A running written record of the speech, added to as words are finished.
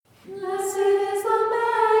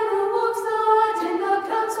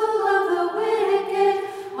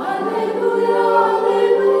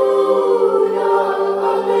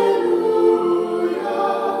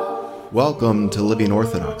Welcome to Living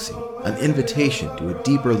Orthodoxy, an invitation to a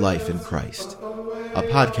deeper life in Christ. A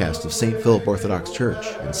podcast of St. Philip Orthodox Church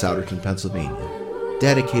in Souderton, Pennsylvania,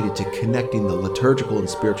 dedicated to connecting the liturgical and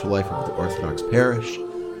spiritual life of the Orthodox parish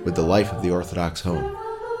with the life of the Orthodox home.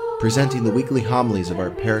 Presenting the weekly homilies of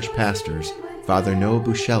our parish pastors, Father Noah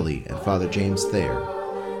Bushelli and Father James Thayer,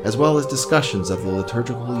 as well as discussions of the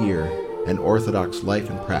liturgical year and Orthodox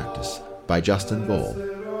life and practice by Justin Boll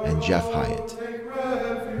and Jeff Hyatt.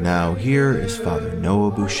 Now here is Father Noah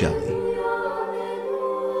Bushelli.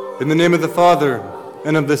 In the name of the Father,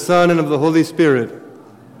 and of the Son, and of the Holy Spirit.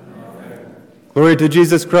 Glory to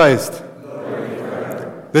Jesus Christ.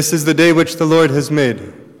 This is the day which the Lord has made.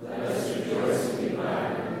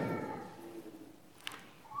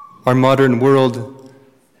 Our modern world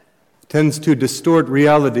tends to distort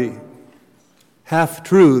reality.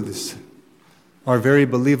 Half-truths are very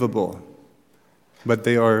believable, but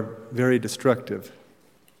they are very destructive.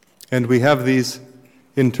 And we have these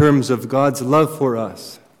in terms of God's love for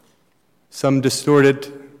us. Some distort it.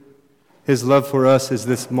 His love for us is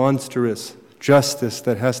this monstrous justice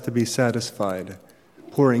that has to be satisfied,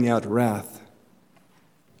 pouring out wrath.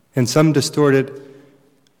 And some distort it,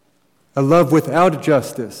 a love without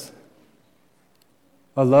justice,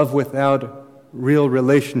 a love without real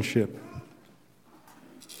relationship.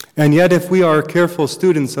 And yet, if we are careful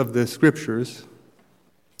students of the Scriptures,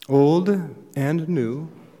 old and new,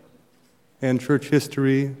 and church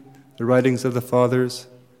history, the writings of the fathers,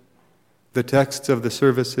 the texts of the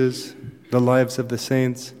services, the lives of the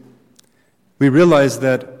saints, we realize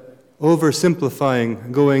that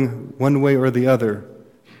oversimplifying, going one way or the other,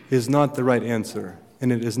 is not the right answer,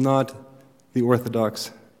 and it is not the Orthodox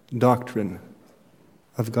doctrine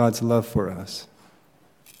of God's love for us.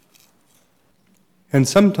 And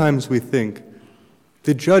sometimes we think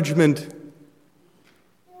the judgment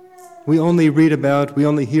we only read about, we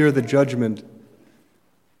only hear the judgment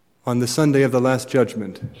on the Sunday of the Last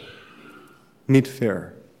Judgment. Meet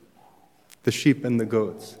fair, the sheep and the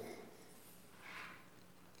goats.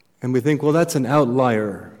 And we think, well, that's an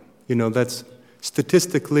outlier. That's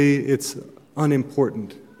statistically, it's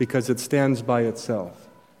unimportant because it stands by itself.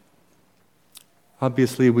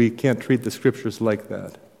 Obviously, we can't treat the Scriptures like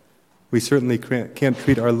that. We certainly can't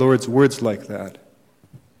treat our Lord's words like that.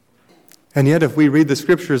 And yet, if we read the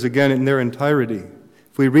Scriptures again in their entirety,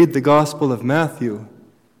 if we read the Gospel of Matthew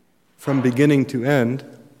from beginning to end,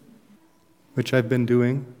 which I've been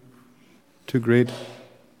doing to great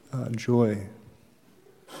joy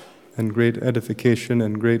and great edification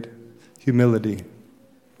and great humility,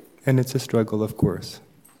 and it's a struggle, of course,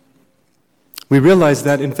 we realize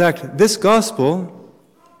that, in fact, this Gospel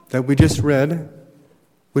that we just read,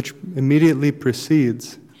 which immediately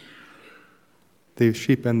precedes the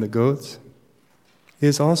sheep and the goats,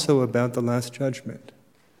 is also about the Last Judgment.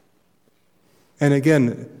 And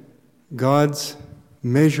again, God's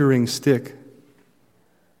measuring stick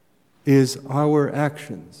is our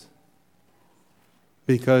actions,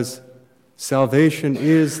 because salvation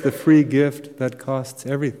is the free gift that costs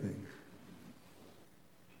everything.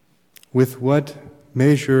 With what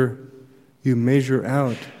measure you measure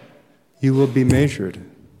out, you will be measured.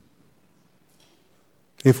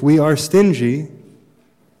 If we are stingy,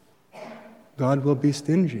 God will be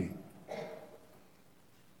stingy.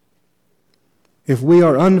 If we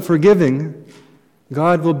are unforgiving,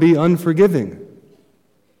 God will be unforgiving.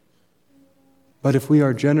 But if we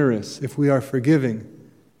are generous, if we are forgiving,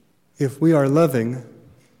 if we are loving,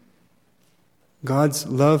 God's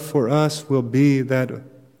love for us will be that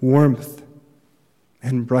warmth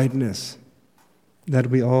and brightness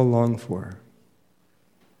that we all long for.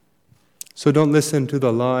 So don't listen to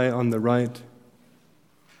the lie on the right.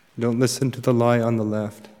 Don't listen to the lie on the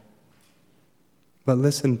left. But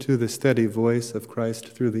listen to the steady voice of Christ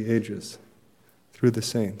through the ages, through the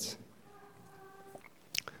saints.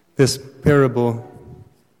 This parable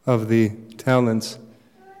of the talents,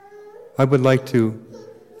 I would like to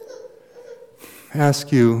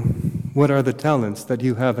ask you, what are the talents that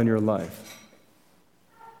you have in your life?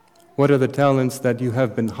 What are the talents that you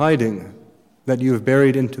have been hiding, that you have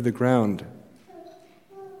buried into the ground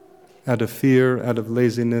out of fear, out of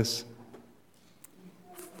laziness,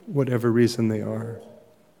 whatever reason they are?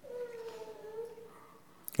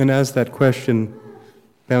 And as that question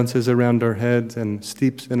bounces around our heads and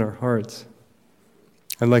steeps in our hearts,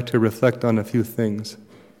 I'd like to reflect on a few things.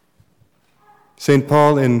 St.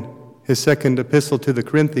 Paul, in his second epistle to the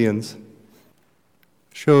Corinthians,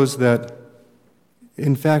 shows that,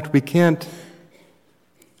 in fact, we can't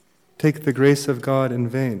take the grace of God in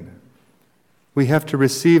vain. We have to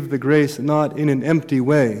receive the grace not in an empty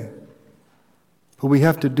way, but we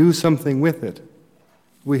have to do something with it.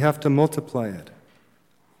 we have to multiply it.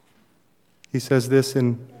 He says this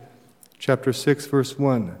in chapter 6, verse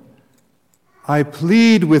 1. I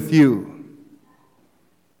plead with you,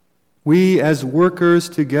 we as workers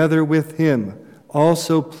together with him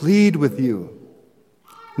also plead with you,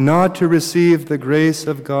 not to receive the grace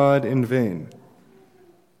of God in vain.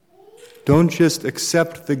 Don't just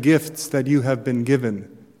accept the gifts that you have been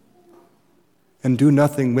given and do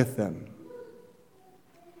nothing with them.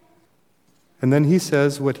 And then he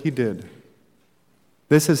says what he did.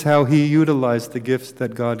 This is how he utilized the gifts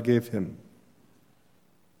that God gave him.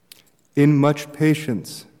 In much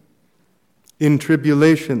patience, in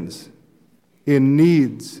tribulations, in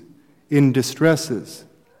needs, in distresses,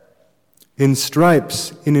 in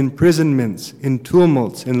stripes, in imprisonments, in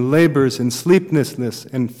tumults, in labors, in sleeplessness,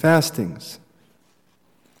 and fastings.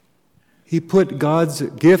 He put God's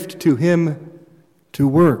gift to him to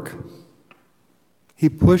work. He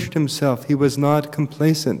pushed himself. He was not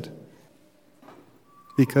complacent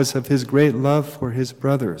because of his great love for his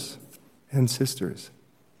brothers and sisters.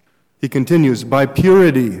 He continues, by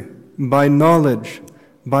purity, by knowledge,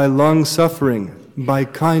 by long-suffering, by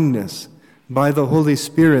kindness, by the Holy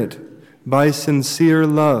Spirit, by sincere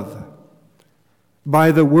love,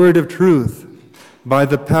 by the word of truth, by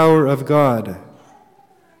the power of God,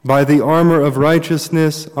 by the armor of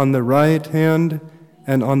righteousness on the right hand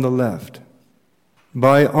and on the left,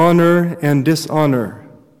 by honor and dishonor,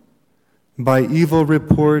 by evil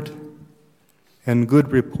report and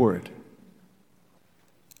good report.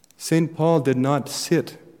 St. Paul did not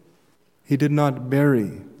sit. He did not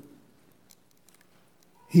bury.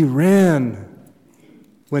 He ran.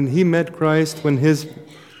 When he met Christ, when his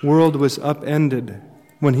world was upended,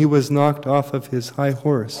 when he was knocked off of his high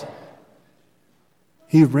horse,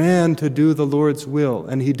 he ran to do the Lord's will,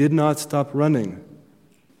 and he did not stop running.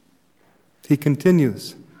 He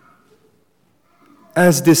continues,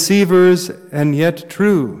 as deceivers and yet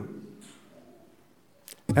true,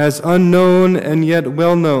 as unknown and yet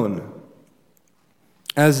well known,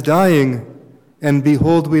 as dying and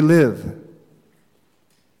behold we live.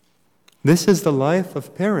 This is the life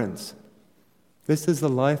of parents. This is the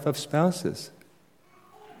life of spouses.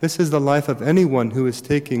 This is the life of anyone who is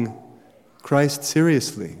taking Christ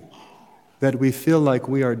seriously, that we feel like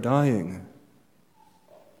we are dying.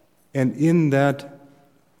 And in that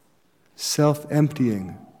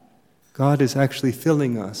self-emptying, God is actually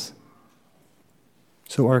filling us,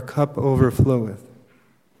 so our cup overfloweth.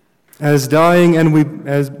 As dying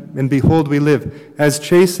and behold we live, as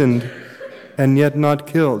chastened and yet not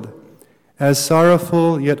killed, as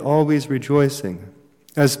sorrowful yet always rejoicing,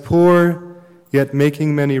 as poor yet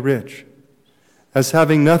making many rich, as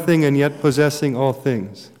having nothing and yet possessing all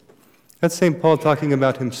things. That's St. Paul talking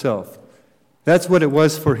about himself. That's what it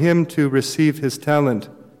was for him to receive his talent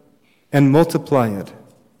and multiply it,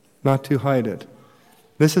 not to hide it.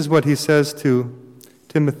 This is what he says to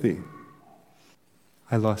Timothy.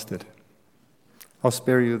 I lost it. I'll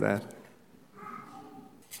spare you that.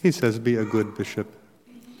 He says, be a good bishop.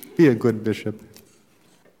 Be a good bishop.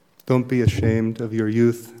 Don't be ashamed of your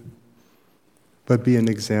youth, but be an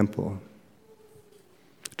example.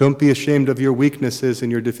 Don't be ashamed of your weaknesses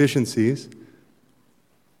and your deficiencies,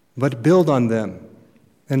 but build on them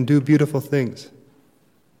and do beautiful things.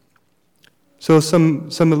 So some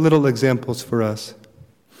little examples for us.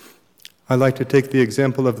 I like to take the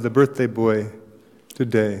example of the birthday boy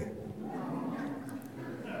today.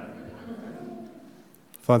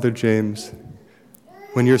 Father James,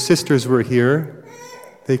 when your sisters were here,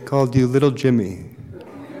 they called you Little Jimmy.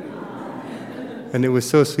 And it was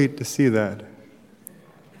so sweet to see that.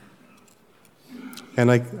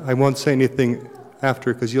 And I won't say anything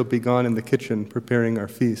after because you'll be gone in the kitchen preparing our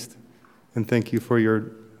feast. And thank you for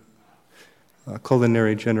your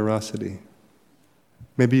culinary generosity.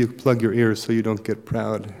 Maybe you plug your ears so you don't get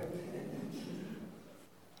proud.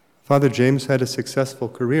 Father James had a successful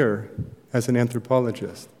career as an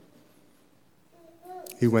anthropologist.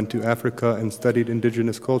 He went to Africa and studied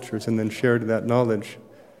indigenous cultures and then shared that knowledge,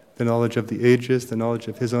 the knowledge of the ages, the knowledge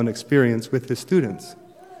of his own experience with his students.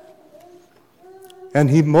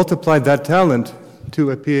 And he multiplied that talent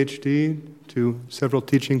to a PhD, to several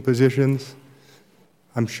teaching positions,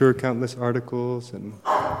 I'm sure countless articles and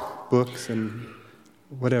books and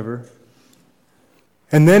whatever.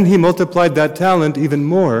 And then he multiplied that talent even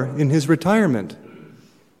more in his retirement.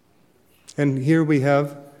 And here we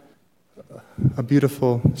have a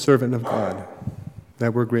beautiful servant of God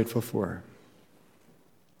that we're grateful for.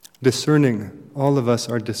 Discerning, all of us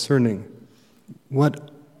are discerning.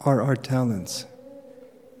 What are our talents?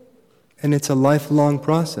 And it's a lifelong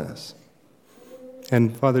process.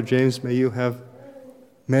 And Father James, may you have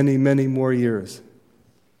many, many more years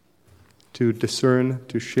to discern,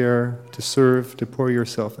 to share, to serve, to pour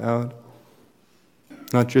yourself out,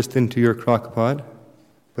 not just into your crock pot,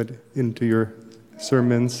 but into your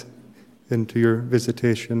sermons, into your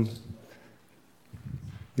visitation,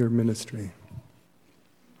 your ministry.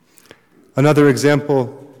 Another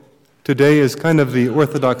example today is kind of the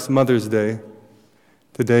Orthodox Mother's Day.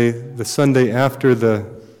 Today, the Sunday after the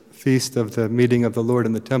feast of the meeting of the Lord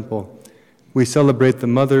in the temple, we celebrate the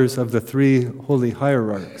mothers of the three holy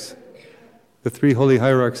hierarchs. The three holy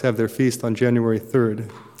hierarchs have their feast on January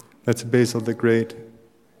 3rd. That's Basil the Great,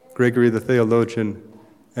 Gregory the Theologian,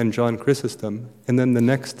 and John Chrysostom. And then the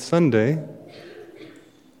next Sunday,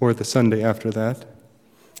 or the Sunday after that,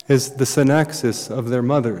 is the synaxis of their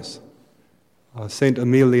mothers. Saint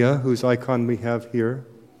Amelia, whose icon we have here,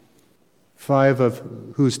 5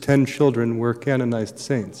 of whose 10 children were canonized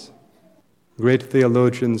saints. Great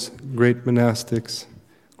theologians, great monastics,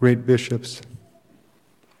 great bishops,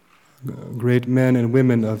 great men and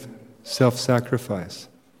women of self-sacrifice.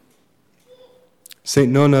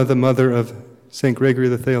 Saint Nona, the mother of Saint Gregory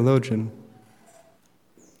the Theologian,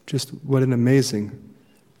 just what an amazing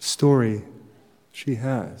story she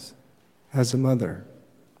has as a mother.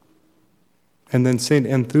 And then Saint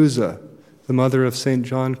Anthusa, the mother of Saint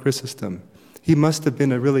John Chrysostom. He must have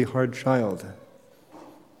been a really hard child,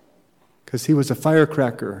 because he was a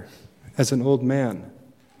firecracker as an old man.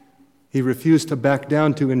 He refused to back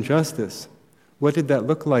down to injustice. What did that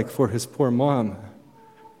look like for his poor mom?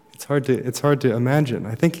 It's hard to imagine.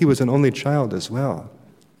 I think he was an only child as well.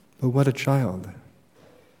 But what a child.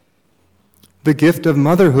 The gift of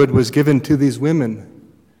motherhood was given to these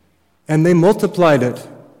women, and they multiplied it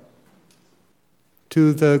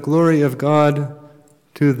to the glory of God,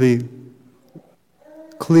 to the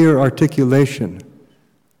clear articulation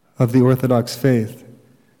of the Orthodox faith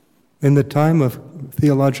in the time of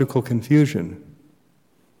theological confusion.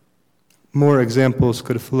 More examples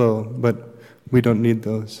could flow, but we don't need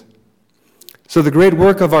those. So the great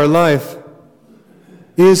work of our life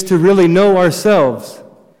is to really know ourselves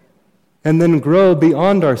and then grow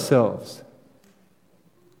beyond ourselves.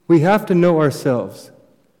 We have to know ourselves,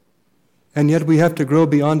 and yet we have to grow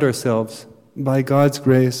beyond ourselves by God's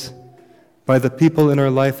grace, by the people in our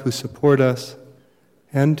life who support us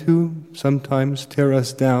and who sometimes tear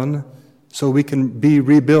us down so we can be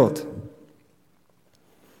rebuilt.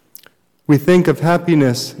 We think of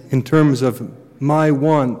happiness in terms of my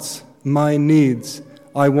wants, my needs.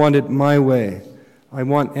 I want it my way. I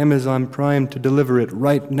want Amazon Prime to deliver it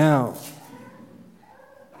right now.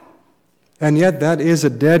 And yet that is a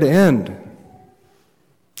dead end.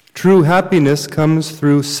 True happiness comes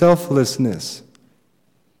through selflessness.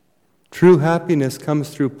 True happiness comes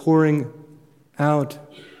through pouring out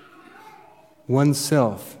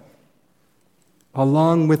oneself,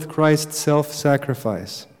 along with Christ's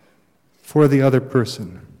self-sacrifice for the other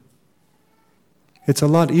person. It's a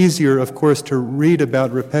lot easier, of course, to read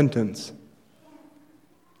about repentance.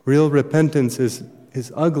 Real repentance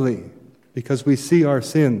is ugly because we see our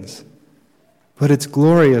sins, but it's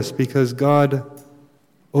glorious because God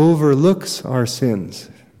overlooks our sins.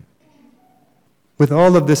 With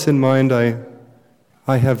all of this in mind, I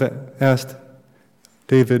have asked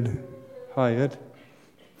David Hyatt,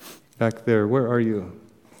 back there, where are you?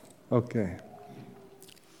 Okay.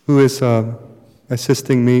 Who is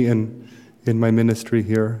assisting me in my ministry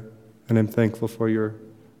here, and I'm thankful for your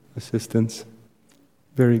assistance.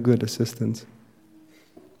 Very good assistance.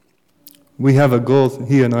 We have a goal,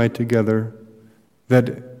 he and I together,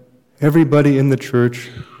 that everybody in the church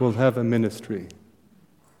will have a ministry.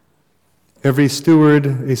 Every steward,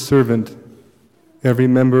 a servant. Every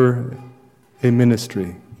member, a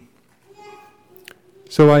ministry.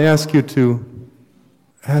 So I ask you to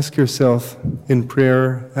ask yourself in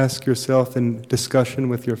prayer, ask yourself in discussion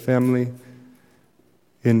with your family,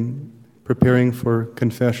 in preparing for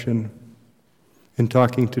confession, in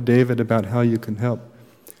talking to David about how you can help.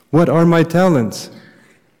 What are my talents?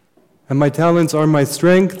 And my talents are my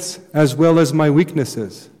strengths as well as my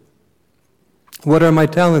weaknesses. What are my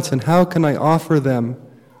talents and how can I offer them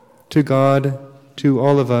to God, to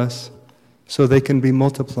all of us, so they can be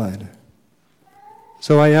multiplied?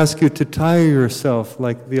 So I ask you to tire yourself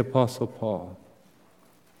like the Apostle Paul.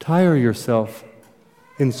 Tire yourself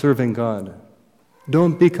in serving God.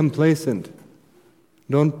 Don't be complacent.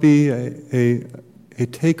 Don't be a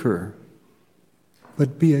taker,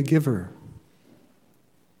 but be a giver.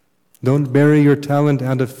 Don't bury your talent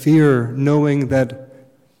out of fear, knowing that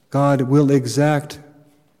God will exact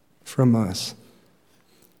from us,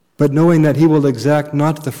 but knowing that He will exact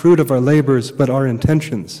not the fruit of our labors, but our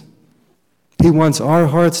intentions. He wants our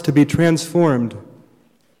hearts to be transformed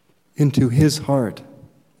into His heart.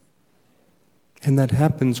 And that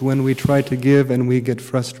happens when we try to give and we get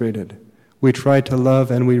frustrated. We try to love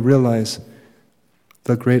and we realize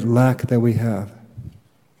the great lack that we have.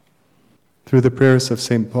 Through the prayers of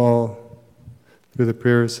St. Paul, through the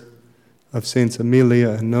prayers of Saints Amelia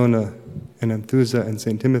and Nona and Anthusa and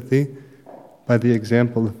St. Timothy, by the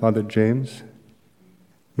example of Father James,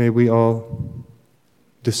 may we all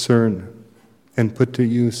discern and put to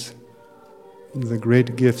use the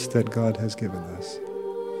great gifts that God has given us.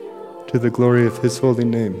 To the glory of His holy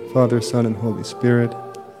name, Father, Son, and Holy Spirit,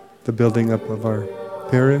 the building up of our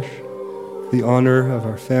parish, the honor of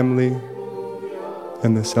our family,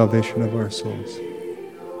 and the salvation of our souls.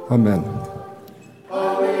 Amen.